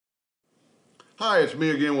Hi, it's me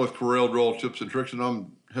again with Corel Draw Tips and Tricks, and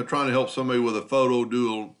I'm trying to help somebody with a photo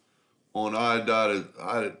duel on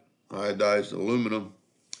anodized aluminum,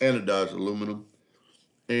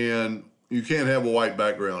 and you can't have a white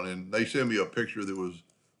background. And they sent me a picture that was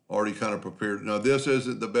already kind of prepared. Now, this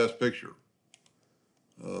isn't the best picture.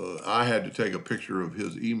 I had to take a picture of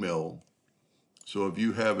his email, so if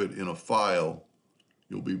you have it in a file,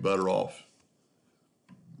 you'll be better off.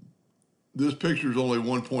 This picture is only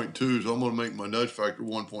 1.2, so I'm going to make my nudge factor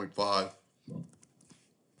 1.5. And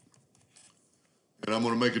I'm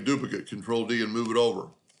going to make a duplicate, Control D, and move it over.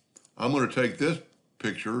 I'm going to take this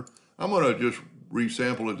picture. I'm going to just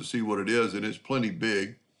resample it to see what it is, and it's plenty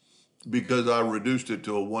big because I reduced it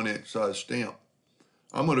to a 1-inch size stamp.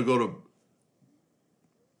 I'm going to go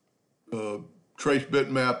to Trace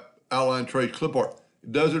Bitmap, Outline Trace Clip Art.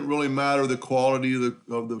 It doesn't really matter the quality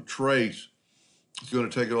of the trace. It's going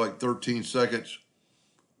to take it like 13 seconds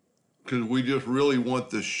because we just really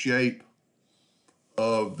want the shape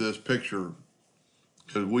of this picture,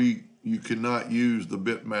 because you cannot use the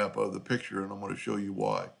bitmap of the picture, and I'm going to show you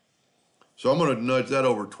why. So I'm going to nudge that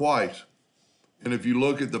over twice, and if you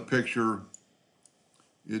look at the picture,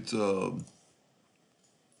 it's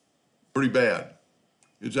pretty bad.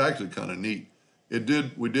 It's actually kind of neat. We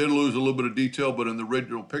did lose a little bit of detail, but in the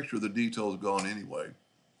original picture, the detail is gone anyway.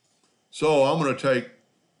 So I'm going to take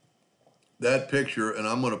that picture and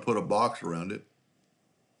I'm going to put a box around it.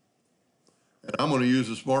 And I'm going to use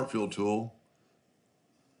the Smart Fill tool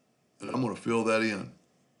and I'm going to fill that in.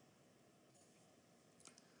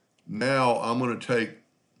 Now I'm going to take,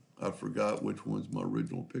 I forgot which one's my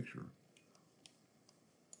original picture.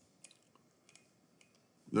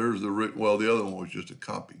 There's the other one was just a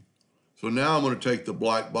copy. So now I'm going to take the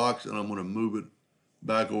black box and I'm going to move it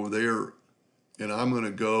back over there, and I'm going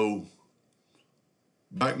to go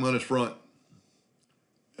back minus front.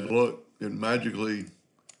 And look, it magically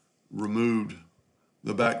removed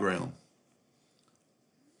the background.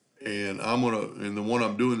 And the one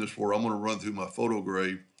I'm doing this for, I'm gonna run through my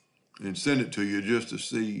PhotoGrave and send it to you just to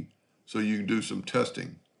see, so you can do some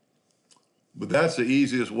testing. But that's the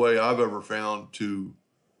easiest way I've ever found to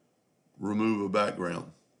remove a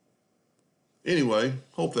background. Anyway,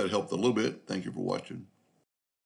 hope that helped a little bit. Thank you for watching.